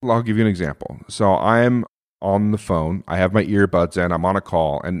I'll give you an example. So I'm on the phone. I have my earbuds in. I'm on a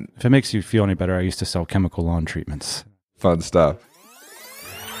call. And if it makes you feel any better, I used to sell chemical lawn treatments. Fun stuff.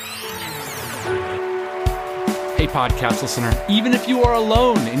 Hey, podcast listener, even if you are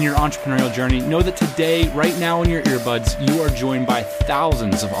alone in your entrepreneurial journey, know that today, right now in your earbuds, you are joined by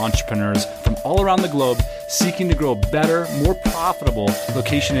thousands of entrepreneurs from all around the globe seeking to grow better, more profitable,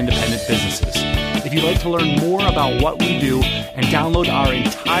 location-independent businesses. If you'd like to learn more about what we do and download our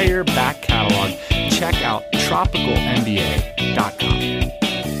entire back catalog, check out tropicalmba.com.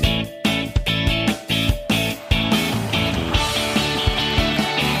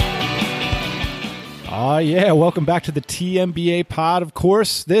 Yeah, welcome back to the TMBA pod, of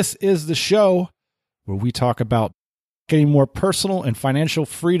course. This is the show where we talk about getting more personal and financial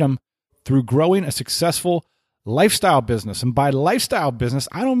freedom through growing a successful lifestyle business. And by lifestyle business,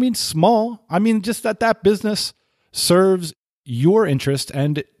 I don't mean small. I mean just that business serves your interest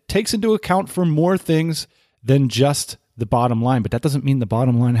and takes into account for more things than just the bottom line. But that doesn't mean the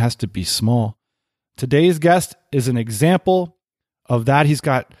bottom line has to be small. Today's guest is an example of that. He's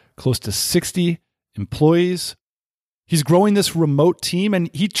got close to 60 employees. He's growing this remote team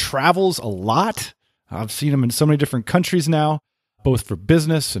and he travels a lot. I've seen him in so many different countries now, both for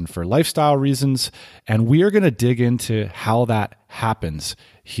business and for lifestyle reasons. And we are going to dig into how that happens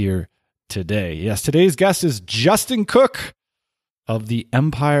here today. Yes, today's guest is Justin Cook of the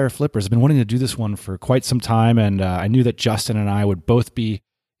Empire Flippers. I've been wanting to do this one for quite some time, and I knew that Justin and I would both be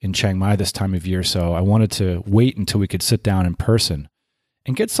in Chiang Mai this time of year, so I wanted to wait until we could sit down in person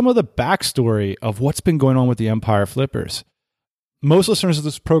and get some of the backstory of what's been going on with the Empire Flippers. Most listeners of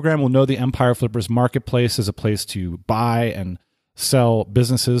this program will know the Empire Flippers marketplace is a place to buy and sell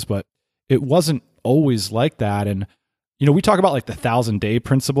businesses, but it wasn't always like that. And, we talk about like the 1,000-day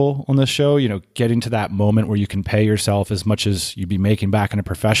principle on this show, getting to that moment where you can pay yourself as much as you'd be making back in a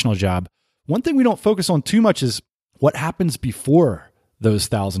professional job. One thing we don't focus on too much is what happens before those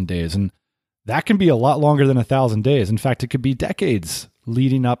 1,000 days. And that can be a lot longer than 1,000 days. In fact, it could be decades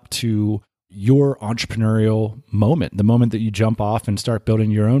leading up to your entrepreneurial moment, the moment that you jump off and start building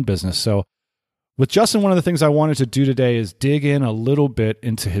your own business. So with Justin, one of the things I wanted to do today is dig in a little bit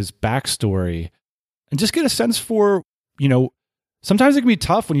into his backstory and just get a sense for, sometimes it can be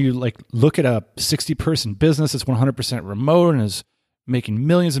tough when you look at a 60-person business that's 100% remote and is making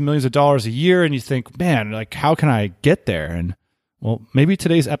millions and millions of dollars a year. And you think, man, how can I get there? And well, maybe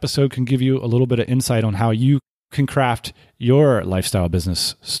today's episode can give you a little bit of insight on how you can craft your lifestyle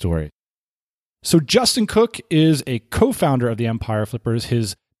business story. So Justin Cook is a co-founder of the Empire Flippers.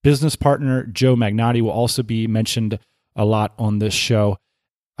 His business partner, Joe Magnotti, will also be mentioned a lot on this show.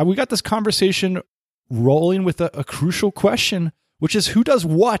 We got this conversation rolling with a crucial question, which is who does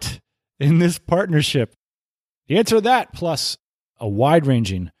what in this partnership? The answer to that, plus a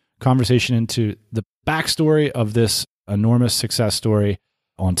wide-ranging conversation into the backstory of this enormous success story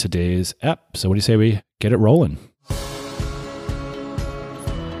on today's ep. So what do you say we get it rolling?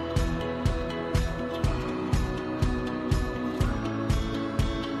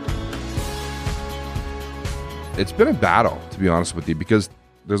 It's been a battle, to be honest with you, because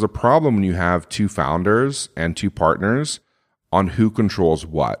there's a problem when you have two founders and two partners on who controls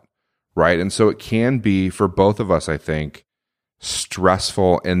what, right? And so it can be, for both of us, I think,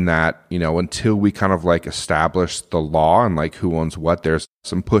 stressful in that, until we kind of establish the law and who owns what, there's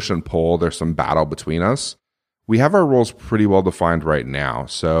some push and pull, there's some battle between us. We have our roles pretty well defined right now.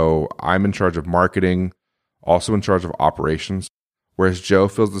 So I'm in charge of marketing, also in charge of operations, whereas Joe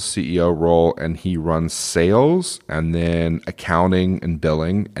fills the CEO role and he runs sales and then accounting and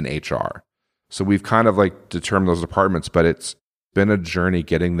billing and HR. So we've kind of determined those departments, but it's been a journey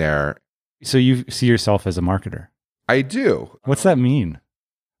getting there. So you see yourself as a marketer? I do. What's that mean?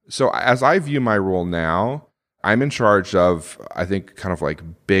 So as I view my role now, I'm in charge of, I think, kind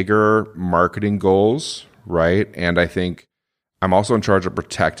of bigger marketing goals, right? And I think I'm also in charge of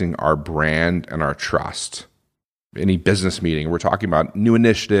protecting our brand and our trust. Any business meeting, we're talking about new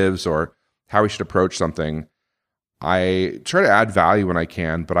initiatives or how we should approach something. I try to add value when I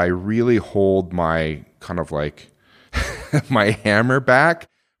can, but I really hold my kind of my hammer back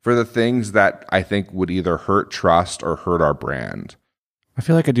for the things that I think would either hurt trust or hurt our brand. I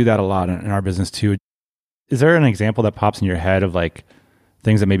feel like I do that a lot in our business too. Is there an example that pops in your head of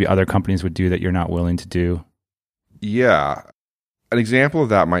things that maybe other companies would do that you're not willing to do? Yeah. An example of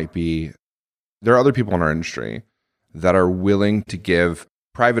that might be there are other people in our industry that are willing to give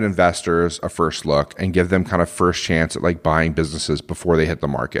private investors a first look and give them kind of first chance at buying businesses before they hit the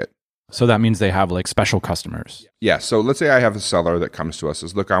market. So that means they have special customers. Yeah. So let's say I have a seller that comes to us and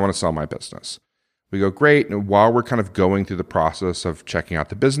says, look, I want to sell my business. We go, great. And while we're kind of going through the process of checking out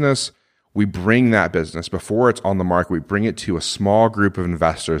the business, we bring that business before it's on the market. We bring it to a small group of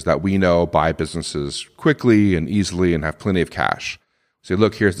investors that we know buy businesses quickly and easily and have plenty of cash. Say,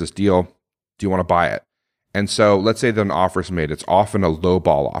 look, here's this deal. Do you want to buy it? And so let's say that an offer is made. It's often a low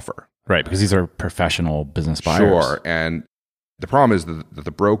ball offer. Right, because these are professional business buyers. Sure. And the problem is that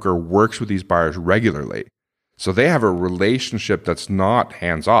the broker works with these buyers regularly. So they have a relationship that's not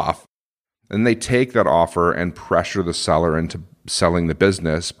hands off. And they take that offer and pressure the seller into selling the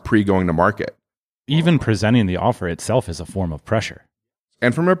business pre-going to market. Even presenting the offer itself is a form of pressure.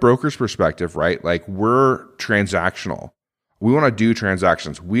 And from a broker's perspective, right, like we're transactional. We want to do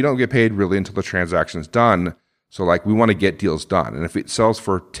transactions. We don't get paid really until the transaction's done. So like we want to get deals done. And if it sells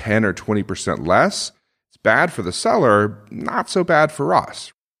for 10 or 20% less, it's bad for the seller, not so bad for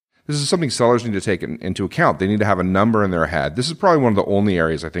us. This is something sellers need to take into account. They need to have a number in their head. This is probably one of the only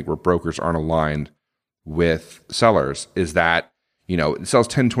areas I think where brokers aren't aligned with sellers is that, it sells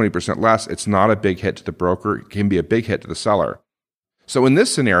 10, 20% less. It's not a big hit to the broker. It can be a big hit to the seller. So in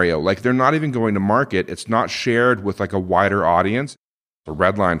this scenario, like they're not even going to market. It's not shared with like a wider audience. The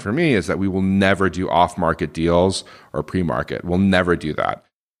red line for me is that we will never do off-market deals or pre-market. We'll never do that.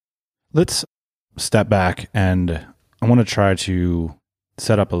 Let's step back and I want to try to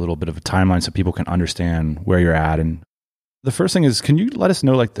set up a little bit of a timeline so people can understand where you're at. And the first thing is, can you let us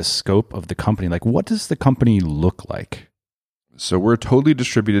know like the scope of the company? Like what does the company look like? So we're a totally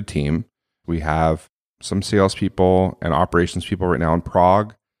distributed team. We have some salespeople and operations people right now in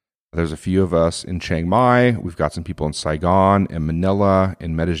Prague. There's a few of us in Chiang Mai. We've got some people in Saigon, in Manila,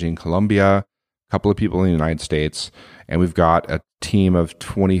 in Medellin, Colombia, a couple of people in the United States, and we've got a team of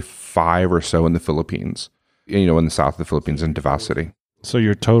 25 or so in the Philippines, in the south of the Philippines in Davao City. So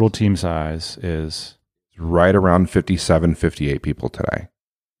your total team size is? Right around 57, 58 people today.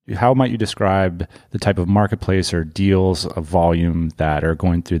 How might you describe the type of marketplace or deals of volume that are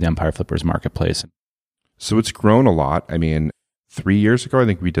going through the Empire Flippers marketplace? So it's grown a lot. 3 years ago, I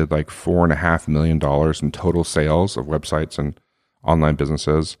think we did like $4.5 million in total sales of websites and online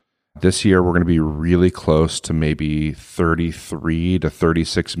businesses. This year, we're going to be really close to maybe 33 to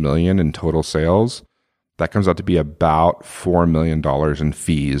 36 million in total sales. That comes out to be about $4 million in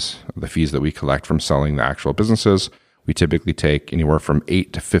fees, the fees that we collect from selling the actual businesses. We typically take anywhere from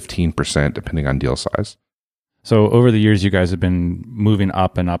 8 to 15%, depending on deal size. So over the years, you guys have been moving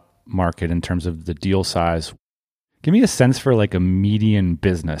up and up market in terms of the deal size. Give me a sense for like a median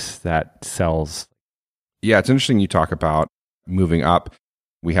business that sells. Yeah, it's interesting you talk about moving up.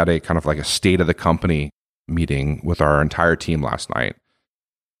 We had a kind of like a state of the company meeting with our entire team last night.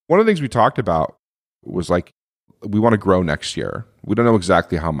 One of the things we talked about was like, we want to grow next year. We don't know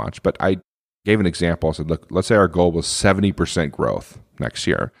exactly how much, but I gave an example. I said, look, let's say our goal was 70% growth next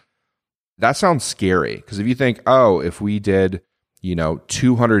year. That sounds scary because if you think, if we did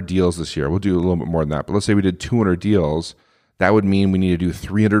 200 deals this year, we'll do a little bit more than that. But let's say we did 200 deals. That would mean we need to do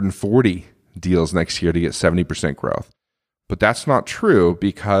 340 deals next year to get 70% growth. But that's not true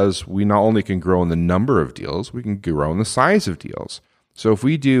because we not only can grow in the number of deals, we can grow in the size of deals. So if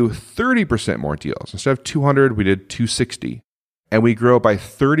we do 30% more deals, instead of 200, we did 260. And we grow by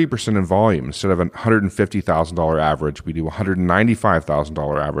 30% in volume. Instead of a $150,000 average, we do a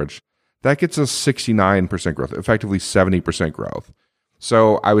 $195,000 average. That gets us 69% growth, effectively 70% growth.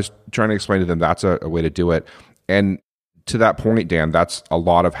 So I was trying to explain to them that's a way to do it. And to that point, Dan, that's a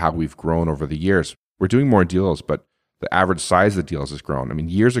lot of how we've grown over the years. We're doing more deals, but the average size of the deals has grown.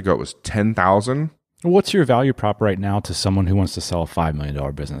 Years ago, it was 10,000. What's your value prop right now to someone who wants to sell a $5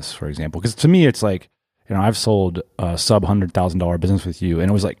 million business, for example? Because to me, it's like, I've sold a sub $100,000 business with you, and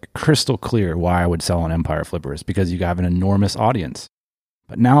it was like crystal clear why I would sell on Empire Flippers, because you have an enormous audience.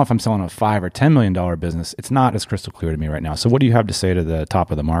 But now if I'm selling a $5 or $10 million business, it's not as crystal clear to me right now. So what do you have to say to the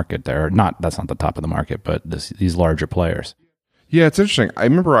top of the market there? That's not the top of the market, but these larger players. Yeah, it's interesting. I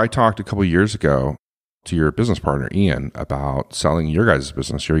remember I talked a couple of years ago to your business partner, Ian, about selling your guys'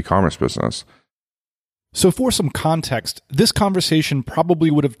 business, your e-commerce business. So for some context, this conversation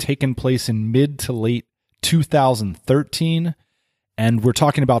probably would have taken place in mid to late 2013. And we're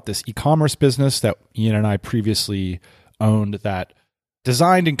talking about this e-commerce business that Ian and I previously owned that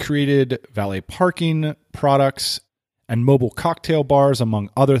designed and created valet parking products and mobile cocktail bars, among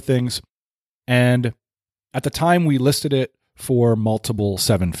other things. And at the time, we listed it for multiple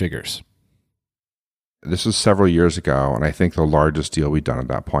seven figures. This was several years ago, and I think the largest deal we'd done at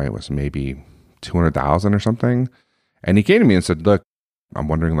that point was maybe 200,000 or something. And he came to me and said, look, I'm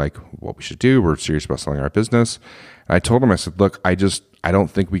wondering like what we should do. We're serious about selling our business. And I told him, I said, look, I don't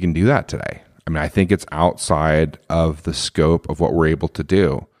think we can do that today. I think it's outside of the scope of what we're able to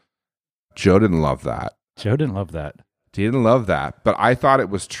do. Joe didn't love that. Joe didn't love that. He didn't love that, but I thought it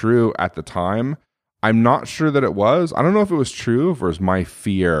was true at the time. I'm not sure that it was. I don't know if it was true or if it was my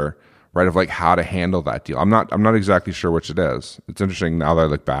fear, right, of like how to handle that deal. I'm not exactly sure which it is. It's interesting now that I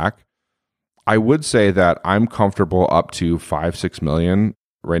look back. I would say that I'm comfortable up to 5-6 million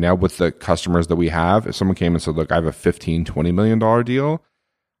right now with the customers that we have. If someone came and said, look, I have a $15-20 million deal,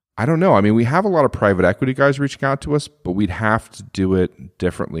 I don't know. I mean, we have a lot of private equity guys reaching out to us, but we'd have to do it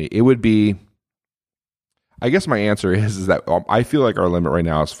differently. It would be, I guess my answer is that I feel like our limit right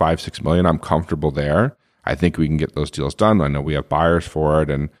now is 5-6 million. I'm comfortable there. I think we can get those deals done. I know we have buyers for it,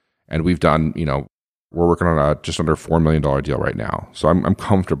 and we've done, we're working on a just under $4 million deal right now. So I'm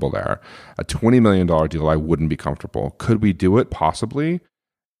comfortable there. A $20 million deal, I wouldn't be comfortable. Could we do it? Possibly.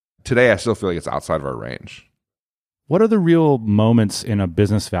 Today, I still feel like it's outside of our range. What are the real moments in a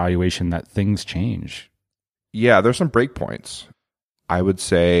business valuation that things change? Yeah, there's some break points. I would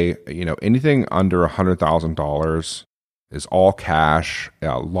say, anything under $100,000 is all cash.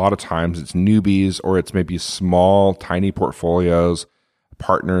 A lot of times it's newbies, or it's maybe small, tiny portfolios,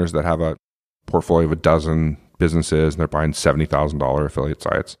 partners that have a portfolio of a dozen businesses and they're buying $70,000 affiliate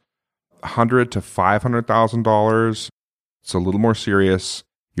sites. $100,000 to $500,000, it's a little more serious.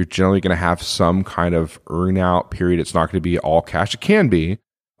 You're generally going to have some kind of earn out period. It's not going to be all cash. It can be,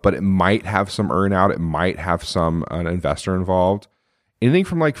 but it might have some earn out. It might have an investor involved. Anything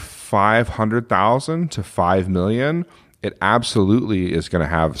from like 500,000 to 5 million, it absolutely is going to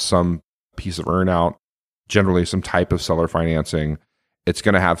have some piece of earnout, generally some type of seller financing. It's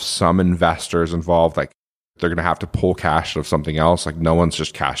going to have some investors involved, like they're going to have to pull cash out of something else. Like no one's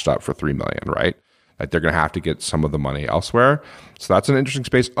just cashed up for 3 million, right? Like they're going to have to get some of the money elsewhere. So that's an interesting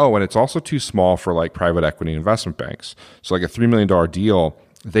space. Oh, and it's also too small for like private equity investment banks. So like a $3 million deal,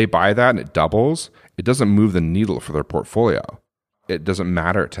 they buy that and it doubles. It doesn't move the needle for their portfolio. It doesn't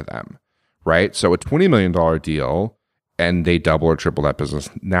matter to them, right? So a $20 million deal and they double or triple that business.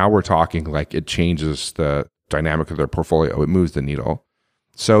 Now we're talking like it changes the dynamic of their portfolio. It moves the needle.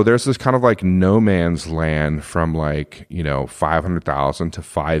 So there's this kind of like no man's land from like, 500,000 to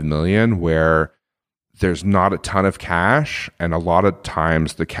 5 million where there's not a ton of cash. And a lot of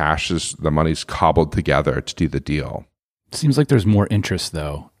times the money's cobbled together to do the deal. Seems like there's more interest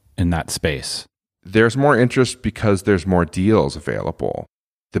though in that space. There's more interest because there's more deals available.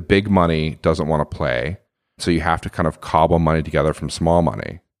 The big money doesn't want to play. So you have to kind of cobble money together from small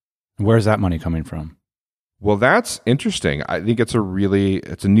money. Where's that money coming from? Well, that's interesting. I think it's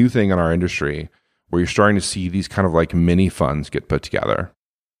a new thing in our industry where you're starting to see these kind of like mini funds get put together.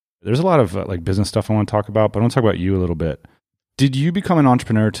 There's a lot of like business stuff I want to talk about, but I want to talk about you a little bit. Did you become an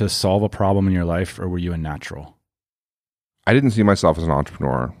entrepreneur to solve a problem in your life, or were you a natural? I didn't see myself as an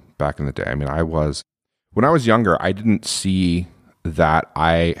entrepreneur back in the day. I mean, when I was younger, I didn't see that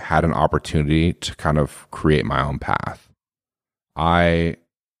I had an opportunity to kind of create my own path. I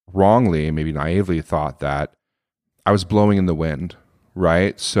wrongly, maybe naively, thought that I was blowing in the wind,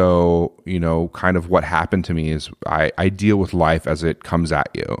 right? So, kind of what happened to me is I deal with life as it comes at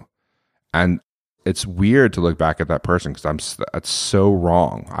you. And it's weird to look back at that person because that's so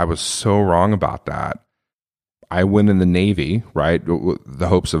wrong. I was so wrong about that. I went in the Navy, right? The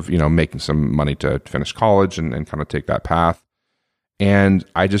hopes of, making some money to finish college and kind of take that path. And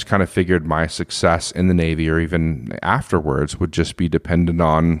I just kind of figured my success in the Navy or even afterwards would just be dependent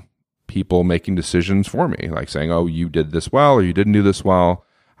on people making decisions for me, like saying, oh, you did this well or you didn't do this well.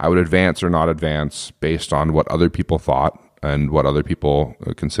 I would advance or not advance based on what other people thought and what other people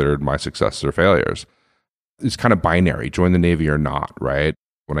considered my successes or failures. It's kind of binary, join the Navy or not, right?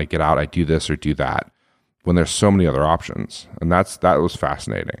 When I get out, I do this or do that, when there's so many other options. And that was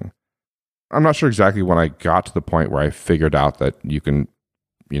fascinating. I'm not sure exactly when I got to the point where I figured out that you can,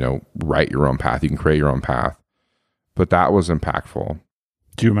 write your own path, you can create your own path. But that was impactful.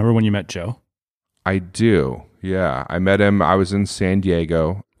 Do you remember when you met Joe? I do. Yeah. I met him. I was in San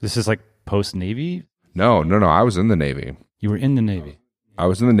Diego. This is like post-Navy? No. I was in the Navy. You were in the Navy? I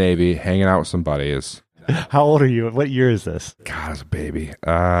was in the Navy hanging out with some buddies. How old are you? What year is this? God, I was a baby.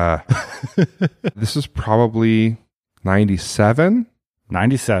 This is probably 97.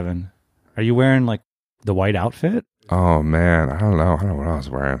 97. Are you wearing like the white outfit? Oh man, I don't know what I was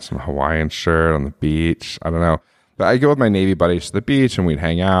wearing. Some Hawaiian shirt on the beach. I don't know. But I'd go with my Navy buddies to the beach and we'd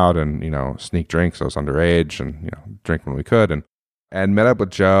hang out and, sneak drinks. I was underage and, drink when we could and met up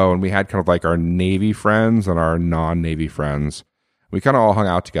with Joe, and we had kind of like our Navy friends and our non-Navy friends. We kind of all hung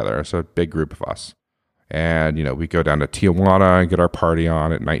out together. It's a big group of us. And, we go down to Tijuana and get our party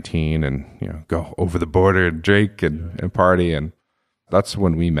on at 19 and, go over the border and drink and party. And that's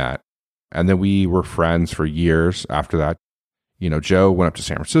when we met. And then we were friends for years after that. Joe went up to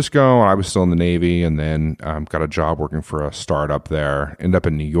San Francisco, and I was still in the Navy, and then got a job working for a startup there. Ended up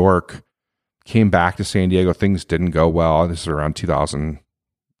in New York, came back to San Diego. Things didn't go well. This is around 2000,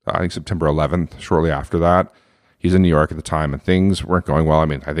 I think September 11th, shortly after that. He's in New York at the time, and things weren't going well. I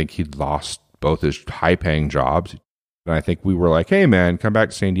mean, I think he'd lost both his high-paying jobs, and I think we were like, hey, man, come back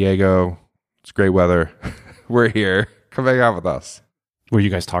to San Diego. It's great weather. We're here. Come back out with us. Were you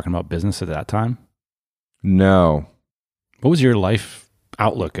guys talking about business at that time? No. What was your life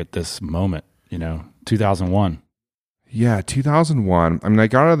outlook at this moment, 2001? Yeah, 2001. I mean, I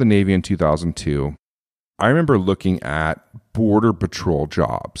got out of the Navy in 2002. I remember looking at Border Patrol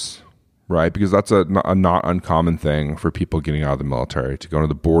jobs, right? Because that's a not uncommon thing for people getting out of the military to go into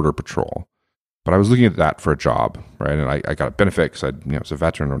the Border Patrol. But I was looking at that for a job, right? And I got a benefit because I was a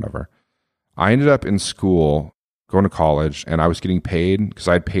veteran or whatever. I ended up in school, going to college, and I was getting paid because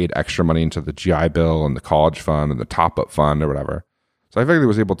I'd paid extra money into the GI Bill and the college fund and the top-up fund or whatever. So I effectively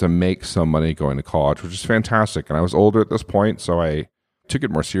was able to make some money going to college, which is fantastic. And I was older at this point, so I took it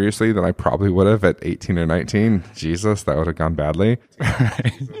more seriously than I probably would have at 18 or 19. Jesus, that would have gone badly.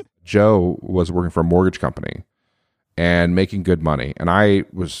 Joe was working for a mortgage company and making good money. And I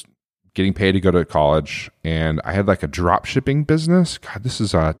was getting paid to go to college, and I had like a drop shipping business. God, this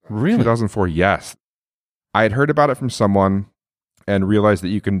is really 2004. Yes. I had heard about it from someone and realized that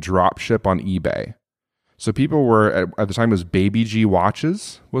you can drop ship on eBay. So people were, at the time it was Baby G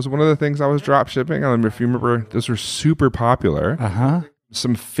watches was one of the things I was drop shipping. I don't know if you remember, those were super popular. Uh-huh.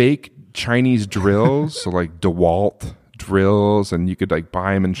 Some fake Chinese drills, so like DeWalt drills, and you could like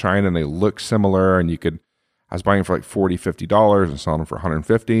buy them in China and they look similar, and I was buying them for like $40, $50 and selling them for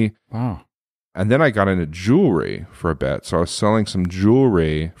 $150. Wow. And then I got into jewelry for a bit. So I was selling some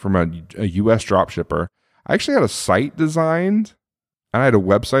jewelry from a US drop shipper. I actually had a site designed, and I had a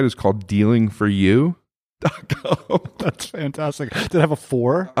website. It was called dealingforyou.com. That's fantastic. Did it have a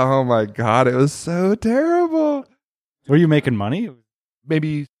 4? Oh my God, it was so terrible. Were you making money?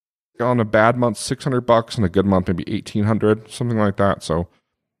 Maybe on a bad month, $600, and a good month, maybe $1,800, something like that. So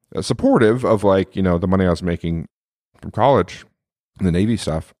supportive of the money I was making from college and the Navy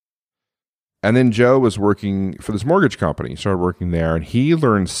stuff. And then Joe was working for this mortgage company, started working there, and he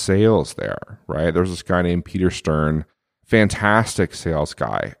learned sales there, right? There was this guy named Peter Stern, fantastic sales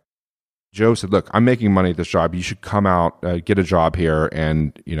guy. Joe said, look, I'm making money at this job. You should come out, get a job here,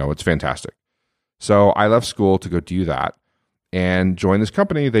 and, it's fantastic. So I left school to go do that and join this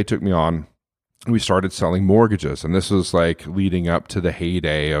company. They took me on. We started selling mortgages, and this was like leading up to the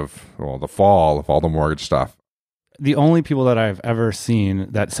heyday of, the fall of all the mortgage stuff. The only people that I've ever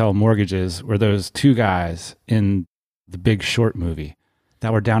seen that sell mortgages were those 2 guys in the Big Short movie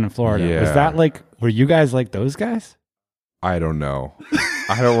that were down in Florida. Yeah. Was that were you guys like those guys? I don't know.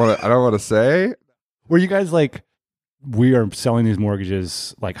 I don't want to say. Were you guys like, we are selling these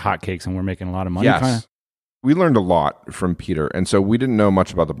mortgages like hotcakes and we're making a lot of money? Yes. Kinda? We learned a lot from Peter. And so we didn't know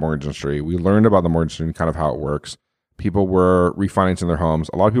much about the mortgage industry. We learned about the mortgage industry and kind of how it works. People were refinancing their homes.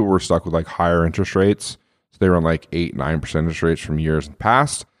 A lot of people were stuck with like higher interest rates. So they were on like 8-9% interest rates from years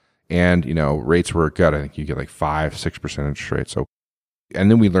past. And, rates were good. I think you get like 5-6% interest rates. So,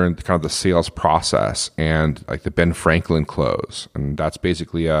 and then we learned kind of the sales process and like the Ben Franklin close. And that's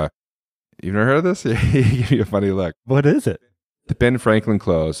basically you've never heard of this? You give me a funny look. What is it? The Ben Franklin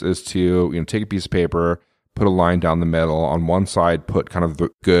close is to, take a piece of paper, put a line down the middle. On one side, put kind of the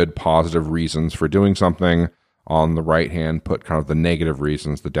good, positive reasons for doing something. On the right hand, put kind of the negative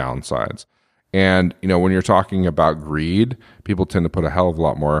reasons, the downsides. And, when you're talking about greed, people tend to put a hell of a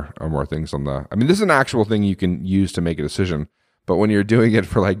lot more things on this is an actual thing you can use to make a decision. But when you're doing it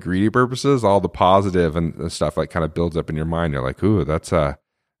for like greedy purposes, all the positive and stuff like kind of builds up in your mind. You're like, ooh, there's a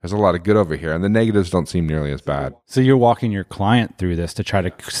lot of good over here. And the negatives don't seem nearly as bad. So you're walking your client through this to try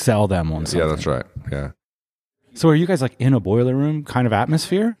to sell them on something. Yeah, that's right. Yeah. So are you guys like in a boiler room kind of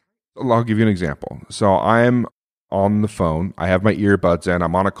atmosphere? I'll give you an example. So I'm on the phone. I have my earbuds in.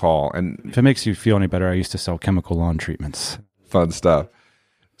 I'm on a call. And if it makes you feel any better, I used to sell chemical lawn treatments. Fun stuff.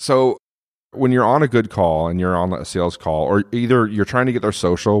 So when you're on a good call and you're on a sales call, or either you're trying to get their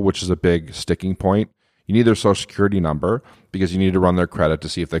social, which is a big sticking point, you need their social security number because you need to run their credit to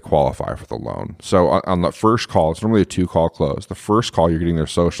see if they qualify for the loan. So on the first call, it's normally a 2-call close. The first call, you're getting their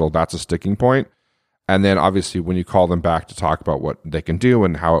social. That's a sticking point. And then obviously when you call them back to talk about what they can do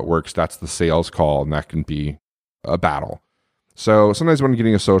and how it works, that's the sales call, and that can be a battle. So sometimes when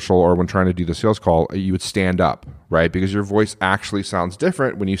getting a social or when trying to do the sales call, you would stand up, right? Because your voice actually sounds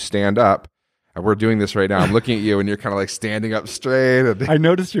different when you stand up. And we're doing this right now. I'm looking at you and you're kind of like standing up straight. And I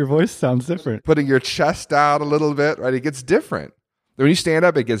noticed your voice sounds different. Putting your chest out a little bit, right? It gets different. When you stand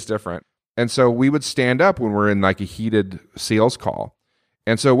up, it gets different. And so we would stand up when we're in like a heated sales call.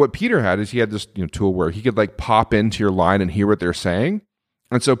 And so what Peter had is he had this tool where he could like pop into your line and hear what they're saying.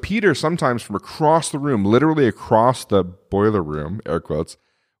 And so Peter, sometimes from across the room, literally across the boiler room, air quotes,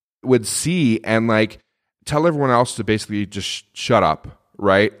 would see and like tell everyone else to basically just shut up,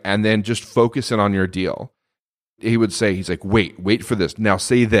 right? And then just focus in on your deal. He would say, he's like, wait for this. Now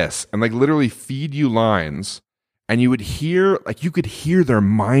say this. And like literally feed you lines. And you would hear, like you could hear their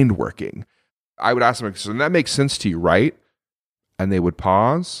mind working. I would ask them, so that makes sense to you, right? And they would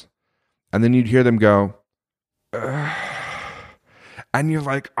pause. And then you'd hear them go, ugh. And you're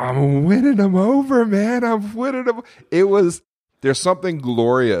like, I'm winning them over, man. I'm winning them. There's something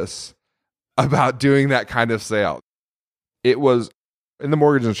glorious about doing that kind of sale. It was in the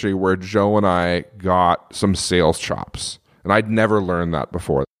mortgage industry where Joe and I got some sales chops. And I'd never learned that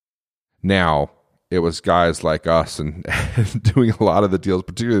before. Now, it was guys like us and doing a lot of the deals,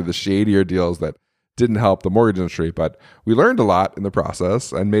 particularly the shadier deals that didn't help the mortgage industry. But we learned a lot in the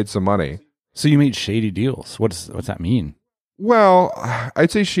process and made some money. So you made shady deals. What's that mean? Well,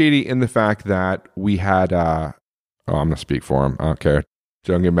 I'd say shady in the fact that we had, I'm going to speak for him. I don't care.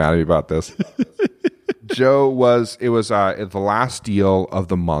 Don't get mad at me about this. It was the last deal of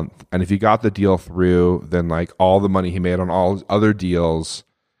the month. And if he got the deal through, then like all the money he made on all his other deals,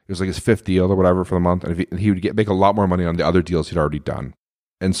 it was like his fifth deal or whatever for the month. And he would make a lot more money on the other deals he'd already done.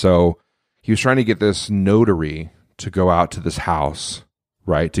 And so he was trying to get this notary to go out to this house,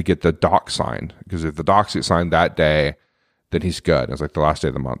 right, to get the doc signed. Because if the docs get signed that day, then he's good. It was like the last day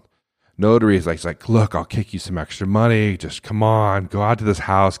of the month. Notary is like, look, I'll kick you some extra money. Just come on, go out to this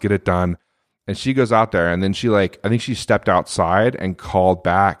house, get it done. And she goes out there, and then I think she stepped outside and called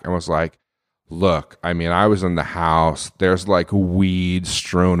back and was like, look, I mean, I was in the house. There's like weed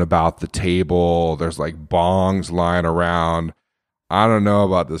strewn about the table. There's like bongs lying around. I don't know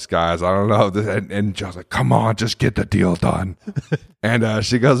about this, guys. I don't know. And Joe's like, come on, just get the deal done. And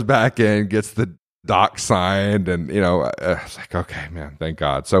she goes back in, gets the doc signed, and it's like, okay, man, thank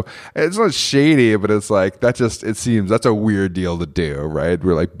God. So it's not shady, but it's like it seems that's a weird deal to do, right?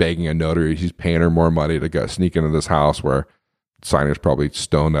 We're like begging a notary, she's paying her more money to go sneak into this house where signer's probably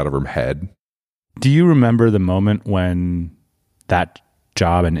stoned out of her head. Do you remember the moment when that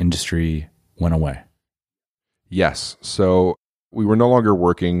job and industry went away? Yes. So we were no longer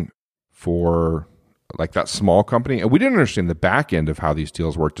working for like that small company. And we didn't understand the back end of how these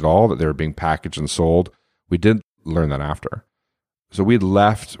deals worked at all, that they were being packaged and sold. We did learn that after. So we had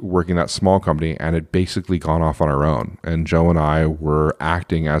left working that small company and had basically gone off on our own. And Joe and I were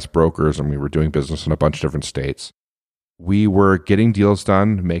acting as brokers, and we were doing business in a bunch of different states. We were getting deals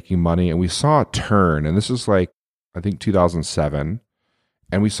done, making money, and we saw a turn. And this is like, I think 2007.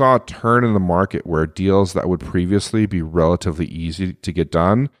 And we saw a turn in the market where deals that would previously be relatively easy to get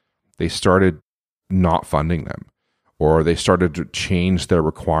done, they started not funding them, or they started to change their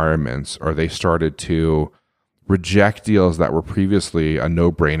requirements, or they started to reject deals that were previously a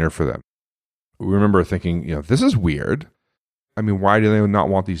no-brainer for them. We remember thinking, this is weird. I mean, why do they not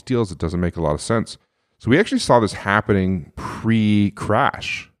want these deals? It doesn't make a lot of sense. So we actually saw this happening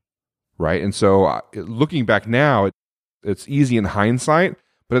pre-crash, right? And so looking back now, it's easy in hindsight,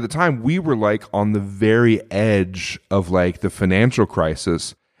 but at the time we were like on the very edge of like the financial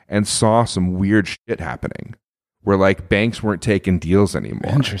crisis and saw some weird shit happening where like banks weren't taking deals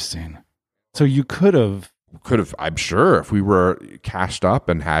anymore. Interesting. So you could have, I'm sure, if we were cashed up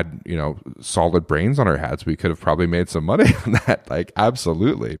and had, solid brains on our heads, we could have probably made some money on that. Like,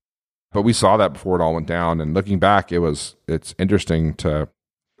 absolutely. But we saw that before it all went down. And looking back, it's interesting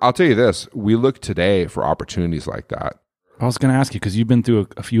I'll tell you this, we look today for opportunities like that. I was going to ask you, because you've been through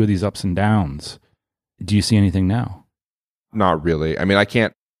a few of these ups and downs. Do you see anything now? Not really. I mean,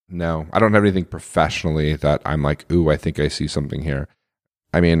 no, I don't have anything professionally that I'm like, ooh, I think I see something here.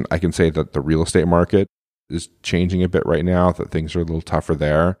 I mean, I can say that the real estate market is changing a bit right now, that things are a little tougher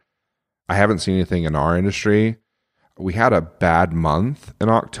there. I haven't seen anything in our industry. We had a bad month in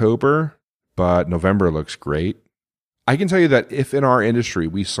October, but November looks great. I can tell you that if in our industry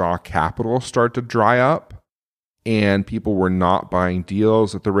we saw capital start to dry up and people were not buying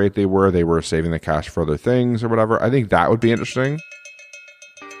deals at the rate they were saving the cash for other things or whatever, I think that would be interesting.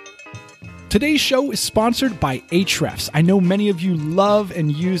 Today's show is sponsored by Ahrefs. I know many of you love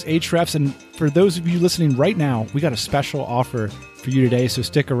and use Ahrefs, and for those of you listening right now, we got a special offer for you today, so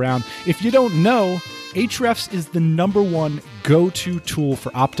stick around. If you don't know, Ahrefs is the #1 go-to tool for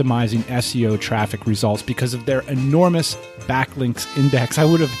optimizing SEO traffic results because of their enormous backlinks index. I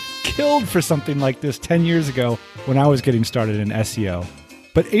would have killed for something like this 10 years ago when I was getting started in SEO.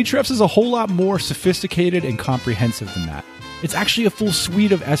 But Ahrefs is a whole lot more sophisticated and comprehensive than that. It's actually a full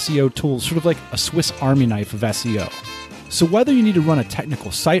suite of SEO tools, sort of like a Swiss Army knife of SEO. So whether you need to run a technical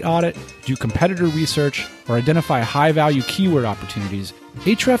site audit, do competitor research, or identify high-value keyword opportunities,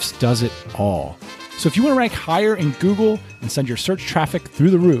 Ahrefs does it all. So if you want to rank higher in Google and send your search traffic through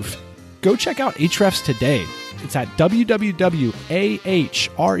the roof, go check out Ahrefs today. It's at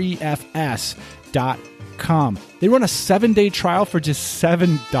www.ahrefs.com. They run a 7-day trial for just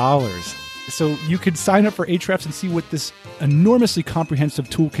 $7. So you could sign up for Ahrefs and see what this enormously comprehensive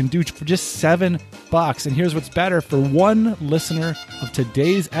tool can do for just $7. And here's what's better. For one listener of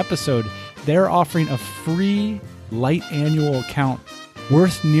today's episode, they're offering a free light annual account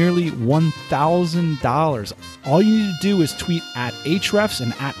worth nearly $1,000. All you need to do is tweet at Ahrefs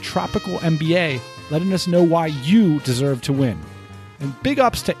and at TropicalMBA, letting us know why you deserve to win. And big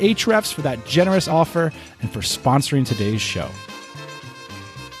ups to Ahrefs for that generous offer and for sponsoring today's show.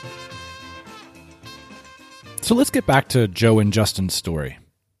 So let's get back to Joe and Justin's story.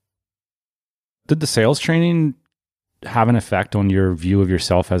 Did the sales training have an effect on your view of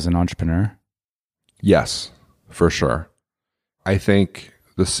yourself as an entrepreneur? Yes, for sure. I think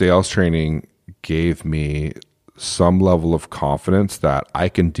the sales training gave me some level of confidence that I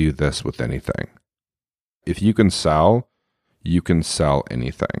can do this with anything. If you can sell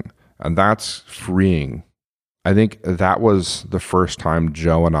anything. And that's freeing. I think that was the first time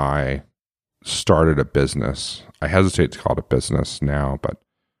Joe and I started a business. I hesitate to call it a business now, but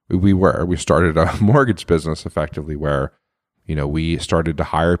we started a mortgage business effectively where, we started to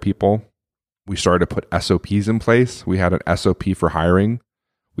hire people. We started to put SOPs in place. We had an SOP for hiring.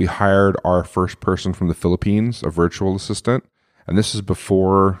 We hired our first person from the Philippines, a virtual assistant. And this is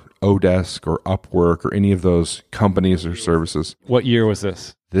before Odesk or Upwork or any of those companies or services. What year was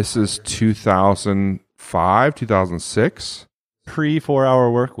this? This is 2005, 2006.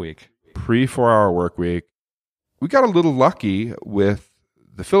 Pre-4-hour work week. Pre-4-hour work week. We got a little lucky with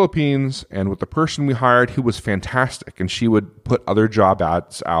the Philippines and with the person we hired who was fantastic. And she would put other job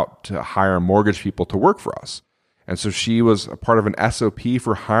ads out to hire mortgage people to work for us. And so she was a part of an SOP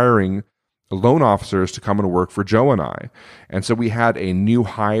for hiring loan officers to come and work for Joe and I. And so we had a new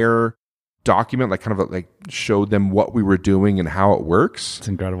hire document, like showed them what we were doing and how it works. It's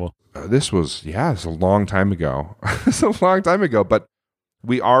incredible. This was a long time ago. It's a long time ago, but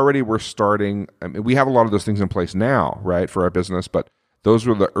we already were starting. I mean, we have a lot of those things in place now, right, for our business, but those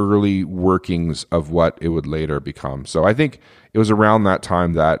were the early workings of what it would later become. So I think it was around that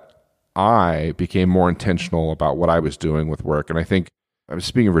time that I became more intentional about what I was doing with work. And I think, I'm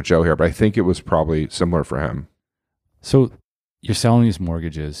speaking for Joe here, but I think it was probably similar for him. So you're selling these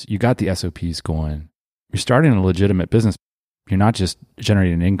mortgages. You got the SOPs going. You're starting a legitimate business. You're not just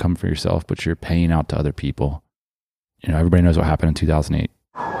generating income for yourself, but you're paying out to other people. Everybody knows what happened in 2008.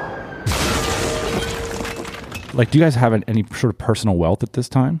 Do you guys have any sort of personal wealth at this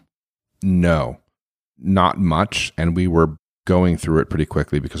time? No, not much. And we were going through it pretty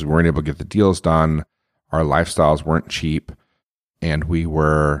quickly because we weren't able to get the deals done. Our lifestyles weren't cheap. And we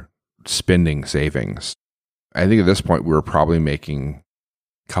were spending savings. I think at this point we were probably making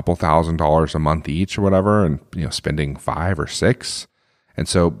a couple $1,000s a month each or whatever, and spending $5,000 or $6,000. And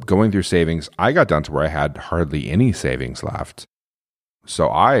so going through savings, I got down to where I had hardly any savings left. So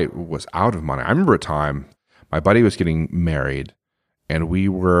I was out of money. I remember a time my buddy was getting married, and we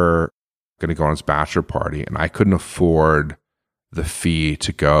were going to go on his bachelor party, and I couldn't afford the fee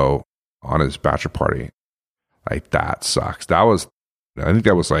to go on his bachelor party. That sucks. I think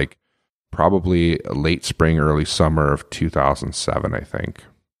that was probably late spring, early summer of 2007, I think.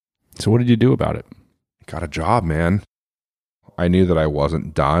 So what did you do about it? Got a job, man. I knew that I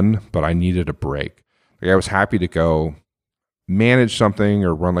wasn't done, but I needed a break. I was happy to go manage something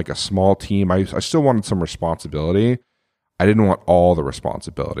or run a small team. I still wanted some responsibility. I didn't want all the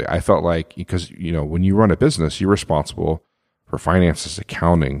responsibility. I felt because, when you run a business, you're responsible for finances,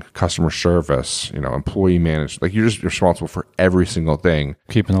 accounting, customer service, employee management. You're just responsible for every single thing.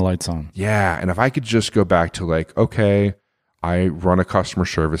 Keeping the lights on. Yeah. And if I could just go back to okay, I run a customer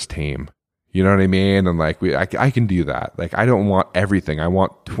service team. You know what I mean? And I can do that. I don't want everything. I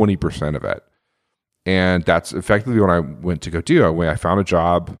want 20% of it. And that's effectively what I went to go do. I found a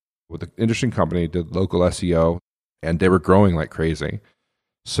job with an interesting company, did local SEO, and they were growing like crazy.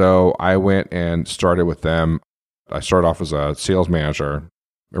 So I went and started with them. I started off as a sales manager,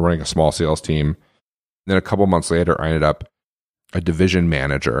 running a small sales team. Then a couple months later, I ended up a division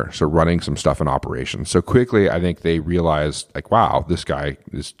manager, so running some stuff in operations. So quickly, I think they realized, wow, this guy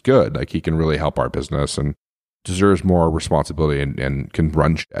is good. He can really help our business and deserves more responsibility and can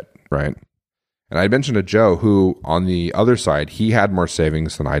run shit, right? And I mentioned to Joe, who on the other side, he had more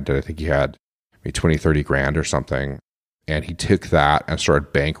savings than I did. I think he had maybe 20, 30 grand or something. And he took that and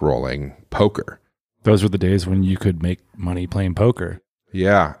started bankrolling poker. Those were the days when you could make money playing poker.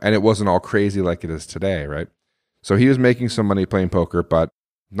 Yeah. And it wasn't all crazy like it is today, right? So he was making some money playing poker, but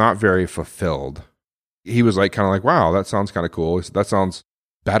not very fulfilled. He was like, kind of like, wow, that sounds kind of cool. He said, that sounds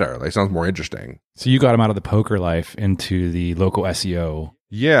better. Like, sounds more interesting. So you got him out of the poker life into the local SEO.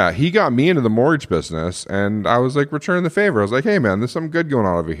 Yeah. He got me into the mortgage business, and I was like, return the favor. I was like, hey, man, there's something good going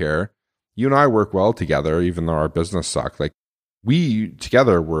on over here. You and I work well together, even though our business sucked. Like, we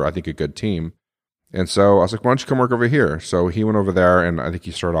together were, I think, a good team. And so I was like, why don't you come work over here? So he went over there, and I think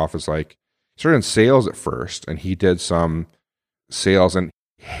he started off as like, he started in sales at first, and he did some sales and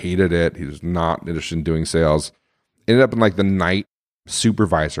hated it. He was not interested in doing sales. Ended up in like the night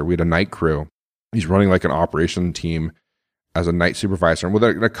supervisor. We had a night crew. He's running like an operation team as a night supervisor. And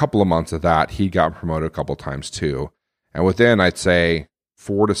within a couple of months of that, he got promoted a couple of times too. And within, I'd say,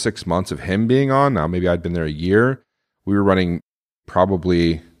 4 to 6 months of him being on, now maybe I'd been there a year, we were running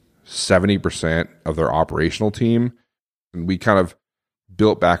probably 70% of their operational team. And we kind of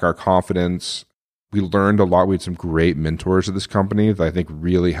built back our confidence. We learned a lot. We had some great mentors at this company that I think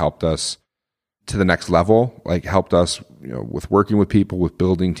really helped us to the next level, like helped us, with working with people, with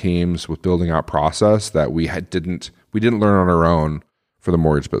building teams, with building out process that we didn't learn on our own for the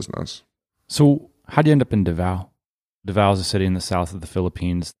mortgage business. So how'd you end up in Davao? Davao is a city in the south of the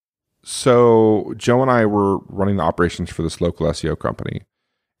Philippines. So Joe and I were running the operations for this local SEO company,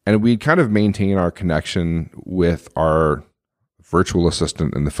 and we kind of maintain our connection with our virtual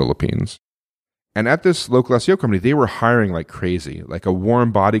assistant in the Philippines. And at this local SEO company, they were hiring like crazy. Like a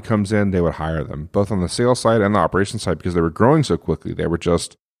warm body comes in, they would hire them, both on the sales side and the operations side, because they were growing so quickly. They were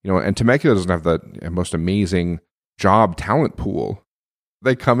just, and Temecula doesn't have the most amazing job talent pool.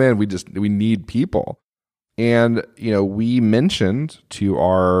 They come in, we need people. And, we mentioned to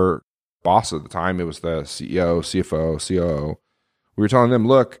our boss at the time, it was the CEO, CFO, COO, we were telling them,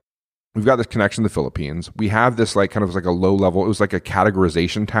 look, we've got this connection to the Philippines. We have this like kind of like a low level, it was like a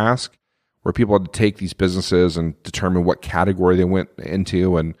categorization task where people had to take these businesses and determine what category they went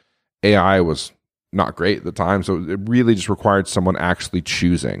into. And AI was not great at the time. So it really just required someone actually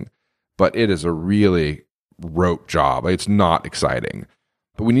choosing. But it is a really rote job. It's not exciting.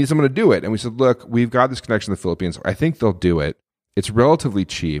 But we need someone to do it. And we said, look, we've got this connection to the Philippines. I think they'll do it. It's relatively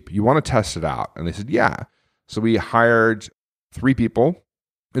cheap. You want to test it out? And they said, yeah. So we hired 3 people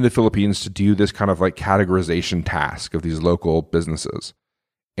in the Philippines to do this kind of like categorization task of these local businesses.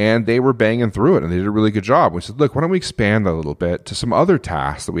 And they were banging through it, and they did a really good job. We said, look, why don't we expand that a little bit to some other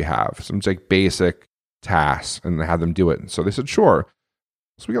tasks that we have, some like basic tasks, and have them do it. And so they said, sure.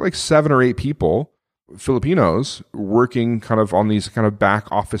 So we got like 7 or 8 people, Filipinos, working kind of on these kind of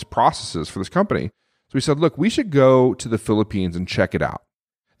back office processes for this company. So we said, look, we should go to the Philippines and check it out.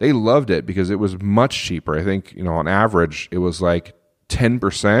 They loved it because it was much cheaper. I think, on average, it was like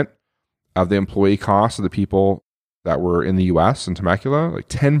 10% of the employee costs of the people that were in the US and Temecula, like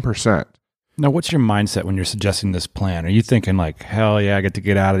 10%. Now, what's your mindset when you're suggesting this plan? Are you thinking like, hell yeah, I get to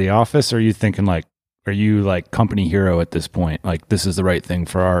get out of the office? Or are you thinking like, are you like company hero at this point? Like, this is the right thing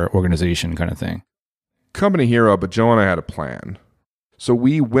for our organization kind of thing? Company hero, but Joe and I had a plan. So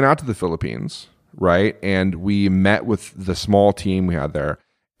we went out to the Philippines, right? And we met with the small team we had there.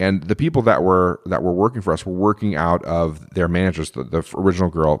 And the people that were working for us were working out of their managers, the original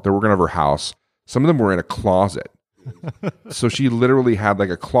girl. They were working out of her house. Some of them were in a closet. So she literally had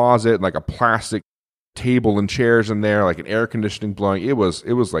like a closet, like a plastic table and chairs in there, like an air conditioning blowing. It was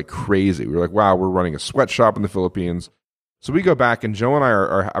like crazy. We were like, wow, we're running a sweatshop in the Philippines. So we go back, and Joe and I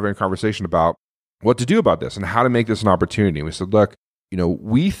are having a conversation about what to do about this and how to make this an opportunity. And we said, look,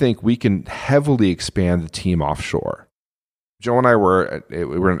 we think we can heavily expand the team offshore. Joe and I were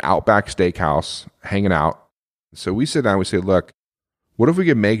in an Outback Steakhouse hanging out. So we sit down and we say, look, what if we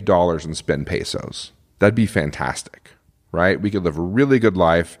could make dollars and spend pesos? That'd be fantastic, right? We could live a really good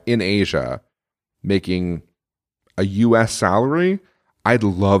life in Asia, making a US salary. I'd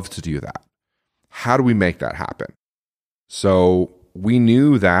love to do that. How do we make that happen? So we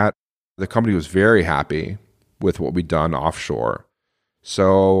knew that the company was very happy with what we'd done offshore.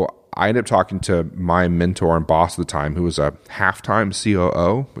 So I ended up talking to my mentor and boss at the time, who was a half-time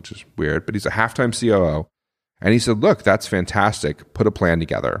COO, which is weird, but he's a half-time COO. And he said, look, that's fantastic. Put a plan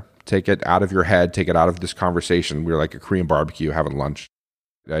together. Take it out of your head. Take it out of this conversation. We were like a Korean barbecue having lunch.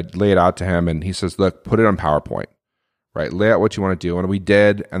 I lay it out to him, and he says, look, put it on PowerPoint, right? Lay out what you want to do. And we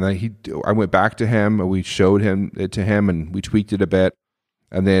did. And then I went back to him, and we showed it to him, and we tweaked it a bit.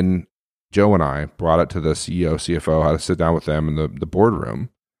 And then Joe and I brought it to the CEO, CFO, how to sit down with them in the boardroom.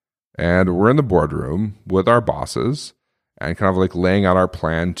 And we're in the boardroom with our bosses and kind of like laying out our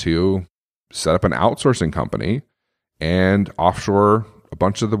plan to set up an outsourcing company and offshore a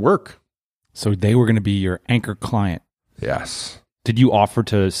bunch of the work. So they were going to be your anchor client. Yes. Did you offer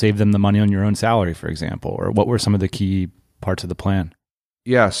to save them the money on your own salary, for example? Or what were some of the key parts of the plan?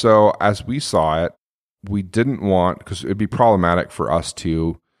 Yeah. So as we saw it, we didn't want, because it'd be problematic for us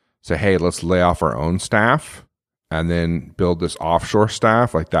to say, hey, let's lay off our own staff and then build this offshore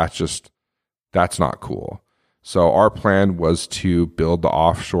staff. Like that's not cool. So our plan was to build the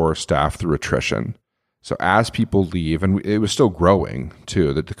offshore staff through attrition. So as people leave, and it was still growing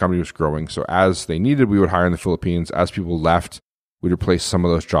too, that the company was growing. So as they needed, we would hire in the Philippines. As people left, we'd replace some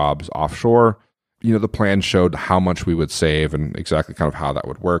of those jobs offshore. The plan showed how much we would save and exactly kind of how that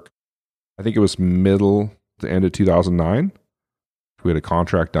would work. I think it was middle to end of 2009. We had a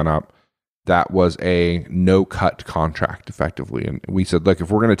contract done up. That was a no-cut contract, effectively. And we said, look, if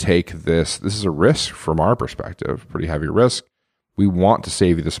we're going to take this is a risk from our perspective, pretty heavy risk. We want to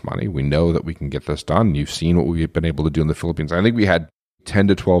save you this money. We know that we can get this done. You've seen what we've been able to do in the Philippines. I think we had 10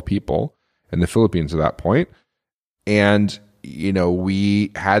 to 12 people in the Philippines at that point. And,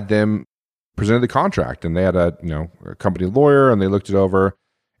 we had them presented the contract, and they had a company lawyer, and they looked it over.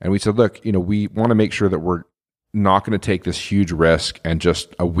 And we said, look, we want to make sure that we're not going to take this huge risk and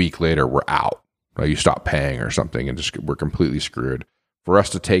just a week later we're out. Right? You stop paying or something and just we're completely screwed. For us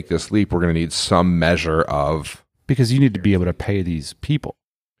to take this leap, we're going to need some measure of... Because you need to be able to pay these people.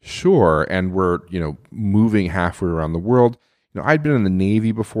 Sure. And we're, moving halfway around the world. I'd been in the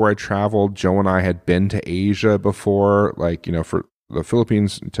Navy before I traveled. Joe and I had been to Asia before, for the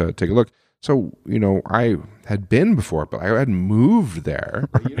Philippines to take a look. So, I had been before, but I hadn't moved there.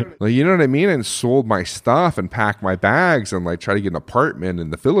 You know what I mean? And sold my stuff and packed my bags and try to get an apartment in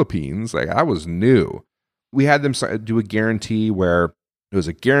the Philippines. I was new. We had them do a guarantee where it was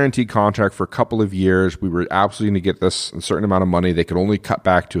a guaranteed contract for a couple of years. We were absolutely going to get this a certain amount of money. They could only cut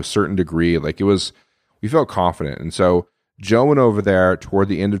back to a certain degree. We felt confident. And so Joe went over there toward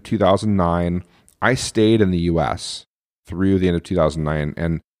the end of 2009. I stayed in the US through the end of 2009.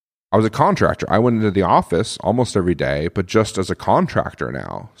 And I was a contractor. I went into the office almost every day, but just as a contractor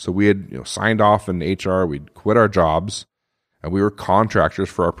now. So we had signed off in HR. We'd quit our jobs, and we were contractors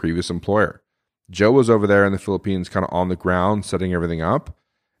for our previous employer. Joe was over there in the Philippines, kind of on the ground, setting everything up.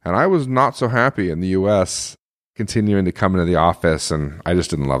 And I was not so happy in the U.S., continuing to come into the office, and I just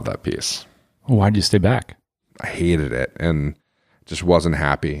didn't love that piece. Well, why'd you stay back? I hated it and just wasn't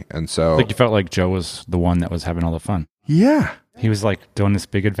happy. And so... you felt like Joe was the one that was having all the fun. Yeah. He was doing this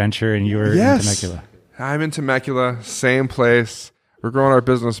big adventure, and you were in Temecula. I'm in Temecula, same place. We're growing our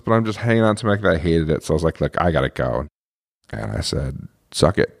business, but I'm just hanging out in Temecula. I hated it. So I was like, look, I got to go. And I said,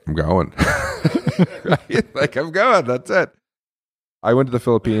 suck it. I'm going. I'm going. That's it. I went to the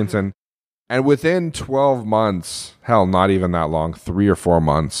Philippines, and within 12 months, hell, not even that long, 3 or 4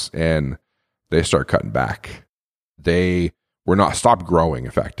 months in, they start cutting back. They were not stopped growing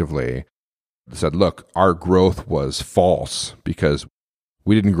effectively. Said, look, our growth was false because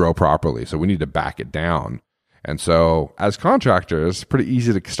we didn't grow properly, so we need to back it down. And so as contractors, pretty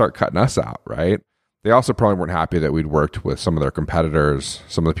easy to start cutting us out, right? They also probably weren't happy that we'd worked with some of their competitors.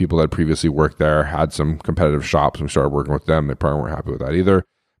 Some of the people that had previously worked there had some competitive shops, and we started working with them. They probably weren't happy with that either.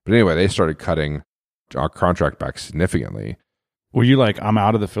 But anyway, they started cutting our contract back significantly. Were you like, I'm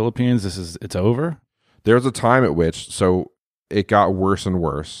out of the Philippines, it's over? There was a time at which, it got worse and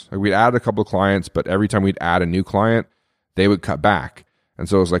worse. We'd add a couple of clients, but every time we'd add a new client, they would cut back. And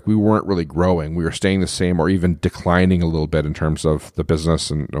so it was we weren't really growing. We were staying the same or even declining a little bit in terms of the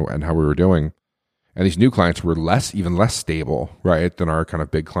business and how we were doing. And these new clients were even less stable, right, than our kind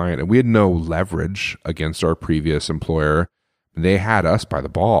of big client. And we had no leverage against our previous employer. They had us by the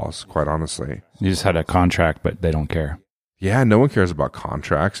balls, quite honestly. You just had a contract, but they don't care. Yeah, no one cares about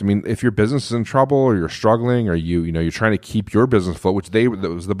contracts. I mean, if your business is in trouble or you're struggling or you're trying to keep your business afloat, which that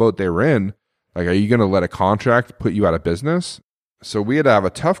was the boat they were in, are you going to let a contract put you out of business? So we had to have a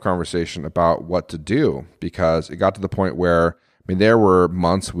tough conversation about what to do, because it got to the point where, there were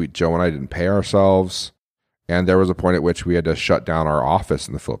months Joe and I didn't pay ourselves, and there was a point at which we had to shut down our office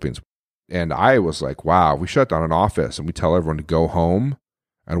in the Philippines. And I was like, wow, we shut down an office and we tell everyone to go home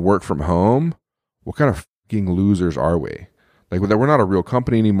and work from home. What kind of fucking losers are we? We're not a real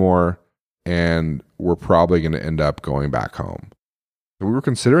company anymore, and we're probably going to end up going back home. So we were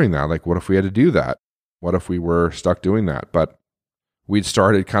considering that. What if we had to do that? What if we were stuck doing that? But we'd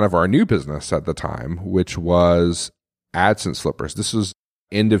started kind of our new business at the time, which was AdSense Flippers. This was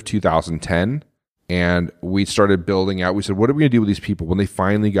end of 2010, and we started building out. We said, what are we going to do with these people when they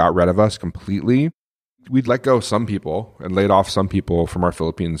finally got rid of us completely? We'd let go of some people and laid off some people from our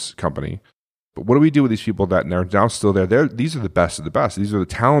Philippines company. But what do we do with these people that are now still there? These are the best of the best. These are the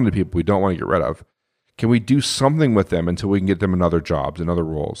talented people we don't want to get rid of. can we do something with them until we can get them in other jobs and other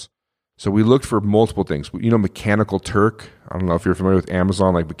roles? So we looked for multiple things. Mechanical Turk. I don't know if you're familiar with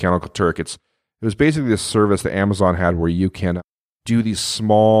Amazon, like Mechanical Turk. It was basically this service that Amazon had where you can do these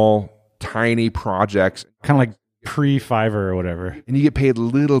small, tiny projects. Kind of like pre-Fiverr or whatever. And you get paid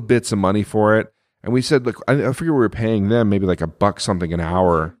little bits of money for it. And we said, look, I figure we were paying them maybe like $1 something an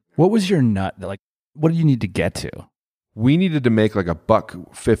hour. What was your nut? Like, what do you need to get to? We needed to make like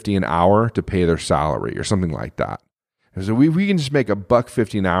 $1.50 an hour to pay their salary or something like that. And so we can just make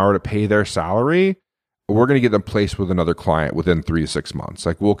 $1.50 an hour to pay their salary. We're going to get them placed with another client within 3 to 6 months.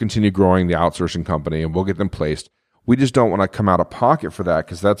 Like we'll continue growing the outsourcing company and we'll get them placed. We just don't want to come out of pocket for that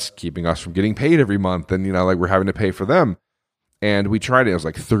because that's keeping us from getting paid every month. And, like we're having to pay for them. And we tried it. It was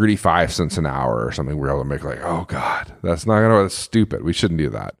like 35 cents an hour or something. We were able to make like, oh God, that's stupid. We shouldn't do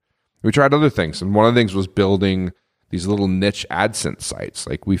that. We tried other things. And one of the things was building these little niche AdSense sites.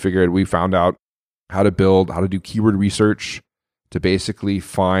 Like we found out how to do keyword research to basically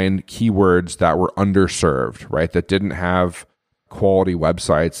find keywords that were underserved, right? That didn't have quality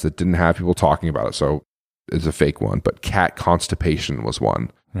websites, that didn't have people talking about it. So it's a fake one, but cat constipation was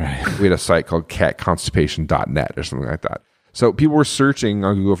one. Right. We had a site called catconstipation.net or something like that. So people were searching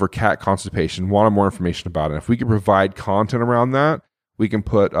on Google for cat constipation, wanted more information about it. If we could provide content around that, we can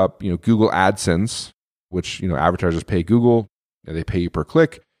put up, Google AdSense, which, advertisers pay Google, and they pay you per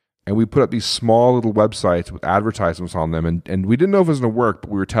click. And we put up these small little websites with advertisements on them. And we didn't know if it was going to work, but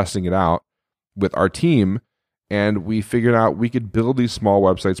we were testing it out with our team. And we figured out we could build these small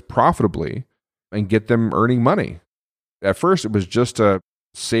websites profitably and get them earning money. At first, it was just to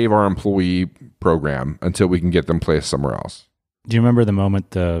save our employee program until we can get them placed somewhere else. Do you remember the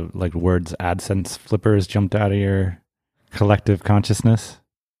moment the words AdSense flippers jumped out of your collective consciousness?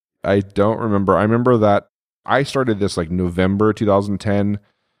 I don't remember. I remember that I started this like November 2010,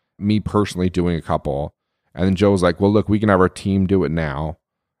 me personally doing a couple. And then Joe was like, well, look, we can have our team do it now.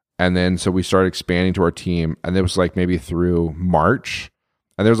 And then so we started expanding to our team. And it was like maybe through March.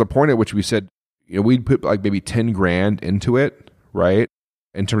 And there was a point at which we said, we'd put like maybe 10 grand into it, right?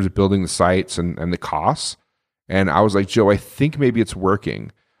 In terms of building the sites and the costs. And I was like, Joe, I think maybe it's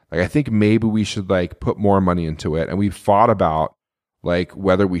working. Like, I think maybe we should like put more money into it. And we fought about like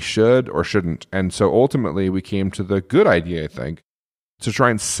whether we should or shouldn't. And so ultimately we came to the good idea, I think, to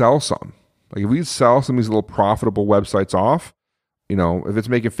try and sell some. Like if we sell some of these little profitable websites off, if it's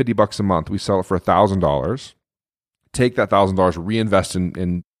making $50 a month, we sell it for $1,000, take that $1,000, reinvest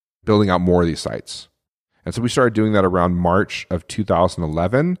in building out more of these sites. And so we started doing that around March of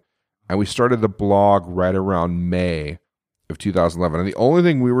 2011. And we started the blog right around May of 2011. And the only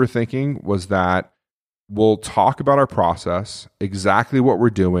thing we were thinking was that we'll talk about our process, exactly what we're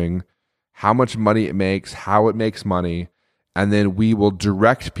doing, how much money it makes, how it makes money. And then we will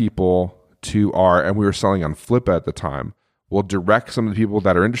direct people to and we were selling on Flippa at the time. We'll direct some of the people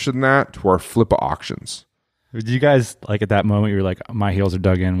that are interested in that to our Flippa auctions. Did you guys, like at that moment, you were like, my heels are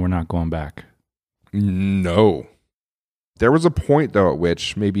dug in, we're not going back? No. There was a point, though, at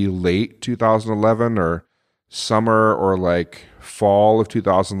which maybe late 2011 or summer or like fall of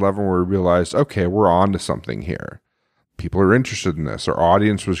 2011 where we realized, okay, we're on to something here. People are interested in this. Our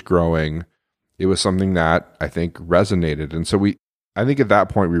audience was growing. It was something that I think resonated. And so I think at that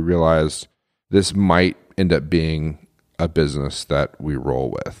point we realized this might end up being a business that we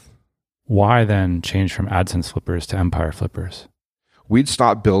roll with. Why then change from AdSense flippers to Empire flippers? We'd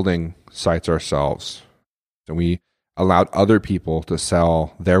stopped building sites ourselves, and we allowed other people to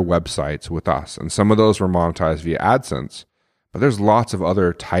sell their websites with us. And some of those were monetized via AdSense, but there's lots of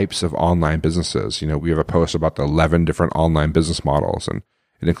other types of online businesses. We have a post about the 11 different online business models, and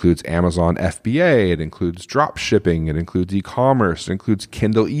it includes Amazon FBA, it includes drop shipping, it includes e-commerce, it includes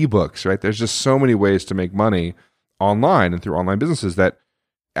Kindle ebooks, right? There's just so many ways to make money online and through online businesses that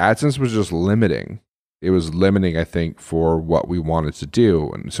AdSense was just limiting. It was limiting, I think, for what we wanted to do.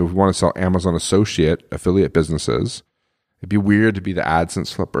 And so if we want to sell Amazon Associate affiliate businesses, it'd be weird to be the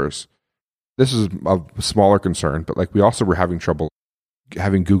AdSense flippers. This is a smaller concern, but like we also were having trouble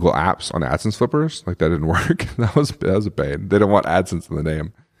having Google Apps on AdSense flippers. Like that didn't work. that was a pain. They don't want AdSense in the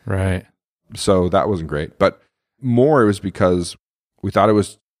name. Right. So that wasn't great. But more it was because we thought it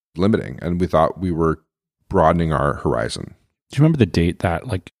was limiting and we thought we were broadening our horizon. Do you remember the date that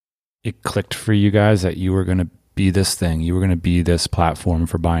like it clicked for you guys that you were going to be this thing? You were going to be this platform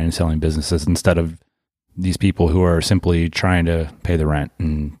for buying and selling businesses instead of these people who are simply trying to pay the rent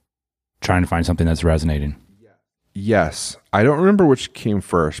and trying to find something that's resonating? Yes. I don't remember which came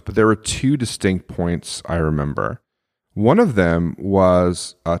first, but there were two distinct points I remember. One of them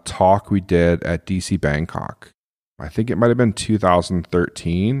was a talk we did at DC Bangkok. I think it might have been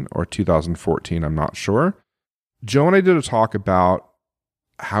 2013 or 2014. I'm not sure. Joe and I did a talk about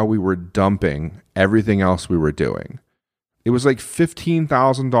how we were dumping everything else we were doing. It was like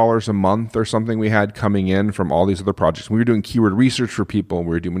 $15,000 a month or something we had coming in from all these other projects. We were doing keyword research for people. We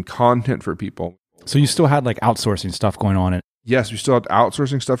were doing content for people. So you still had like outsourcing stuff going on. Yes, we still had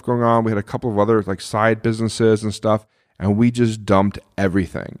outsourcing stuff going on. We had a couple of other like side businesses and stuff, and we just dumped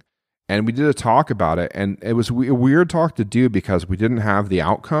everything. And we did a talk about it, and it was a weird talk to do because we didn't have the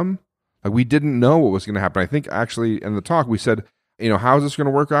outcome. Like we didn't know what was going to happen. I think actually in the talk we said, how is this going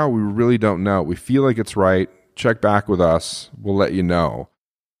to work out? We really don't know. We feel like it's right. Check back with us. We'll let you know.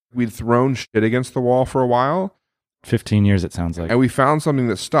 We'd thrown shit against the wall for a while. 15 years, it sounds like. And we found something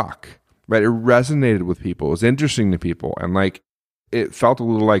that stuck, right? It resonated with people. It was interesting to people. And like, it felt a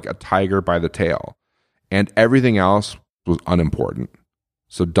little like a tiger by the tail. And everything else was unimportant.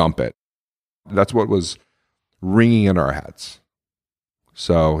 So dump it. That's what was ringing in our heads.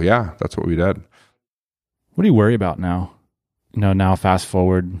 So yeah, that's what we did. What do you worry about now? Now fast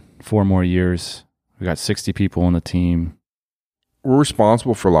forward 4 more years. We got 60 people on the team. We're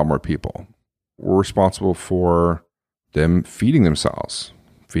responsible for a lot more people. We're responsible for them feeding themselves,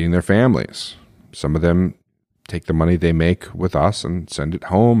 feeding their families. Some of them take the money they make with us and send it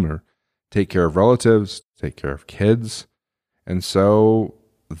home, or take care of relatives, take care of kids. And so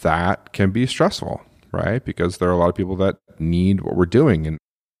that can be stressful, right? Because there are a lot of people that need what we're doing. And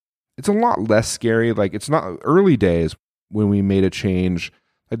it's a lot less scary. Like, it's not early days when we made a change.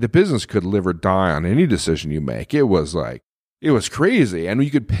 Like, the business could live or die on any decision you make. It was crazy. And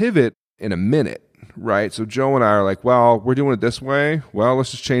you could pivot in a minute, right? So Joe and I are like, well, we're doing it this way. Well,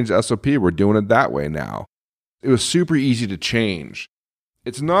 let's just change the SOP. We're doing it that way now. It was super easy to change.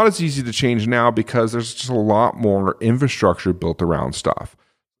 It's not as easy to change now because there's just a lot more infrastructure built around stuff.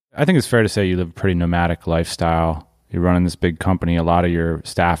 I think it's fair to say you live a pretty nomadic lifestyle. You're running this big company. A lot of your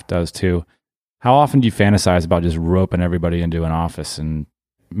staff does too. How often do you fantasize about just roping everybody into an office and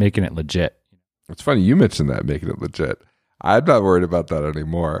making it legit? It's funny you mentioned that, making it legit. I'm not worried about that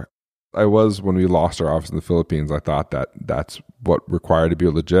anymore. I was when we lost our office in the Philippines. I thought that that's what required to be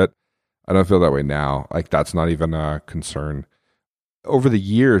legit. I don't feel that way now. Like, that's not even a concern. Over the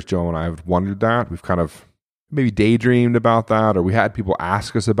years, Joe and I have wondered that. We've kind of maybe daydreamed about that, or we had people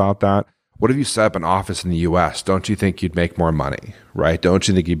ask us about that. What if you set up an office in the US? Don't you think you'd make more money, right? Don't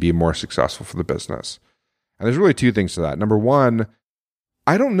you think you'd be more successful for the business? And there's really 2 things to that. Number one,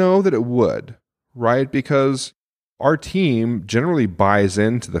 I don't know that it would, right? Because our team generally buys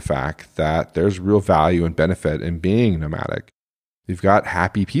into the fact that there's real value and benefit in being nomadic. We've got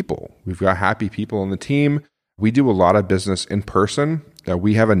happy people. We've got happy people on the team. We do a lot of business in person.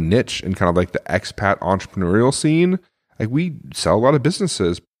 We have a niche in kind of like the expat entrepreneurial scene. Like, we sell a lot of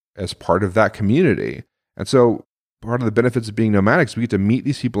businesses as part of that community. And so part of the benefits of being nomadic is we get to meet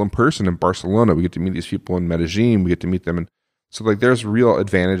these people in person in Barcelona. We get to meet these people in Medellin. We get to meet them. So like, there's real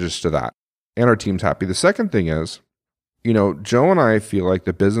advantages to that. And our team's happy. The second thing is, Joe and I feel like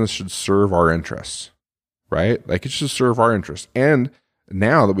the business should serve our interests, right? Like, it should serve our interests. And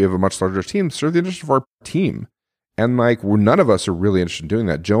now that we have a much larger team, serve the interests of our team. And like, none of us are really interested in doing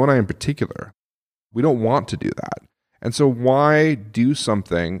that. Joe and I in particular, we don't want to do that. And so why do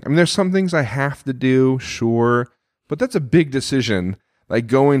something? I mean, there's some things I have to do, sure, but that's a big decision. Like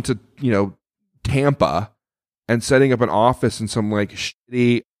going to, Tampa and setting up an office in some like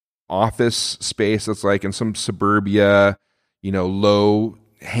shitty office space that's like in some suburbia, low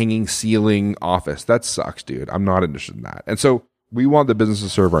hanging ceiling office. That sucks, dude. I'm not interested in that. And so we want the business to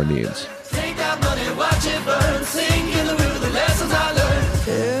serve our needs. Take that money, watch it burn, sink in the river, the lessons I learned.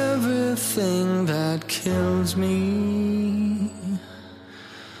 Everything that kills me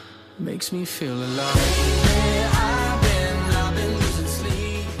makes me feel alive. I've been losing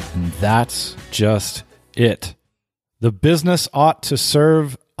sleep. And that's just it. The business ought to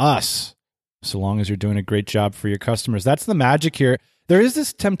serve us, so long as you're doing a great job for your customers. That's the magic here. There is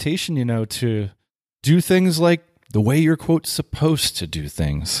this temptation, to do things like the way you're, quote, supposed to do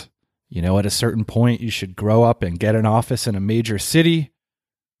things. At a certain point, you should grow up and get an office in a major city,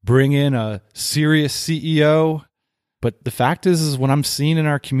 bring in a serious CEO. But the fact is what I'm seeing in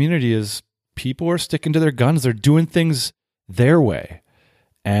our community is people are sticking to their guns. They're doing things their way.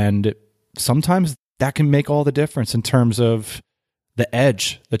 And sometimes that can make all the difference in terms of the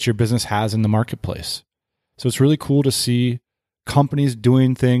edge that your business has in the marketplace. So it's really cool to see companies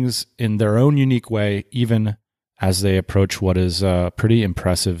doing things in their own unique way, even as they approach what is a pretty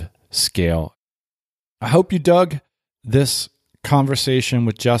impressive scale. I hope you dug this conversation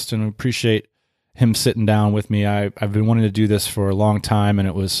with Justin. I appreciate him sitting down with me. I've been wanting to do this for a long time, and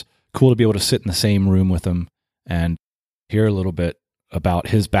it was cool to be able to sit in the same room with him and hear a little bit about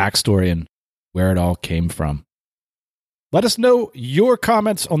his backstory and where it all came from. Let us know your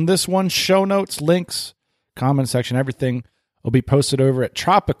comments on this one. Show notes, links, comment section, everything will be posted over at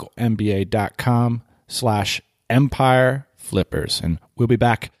tropicalmba.com/Empire Flippers. And we'll be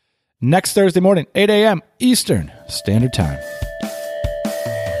back next Thursday morning, 8 a.m. Eastern Standard Time.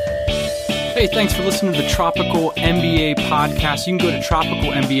 Hey, thanks for listening to the Tropical MBA podcast. You can go to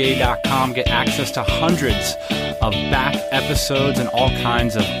tropicalmba.com, get access to hundreds of back episodes and all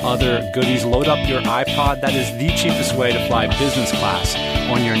kinds of other goodies. Load up your iPod. That is the cheapest way to fly business class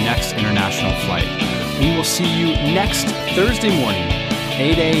on your next international flight. We will see you next Thursday morning,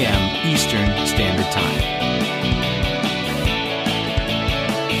 8 a.m. Eastern Standard Time.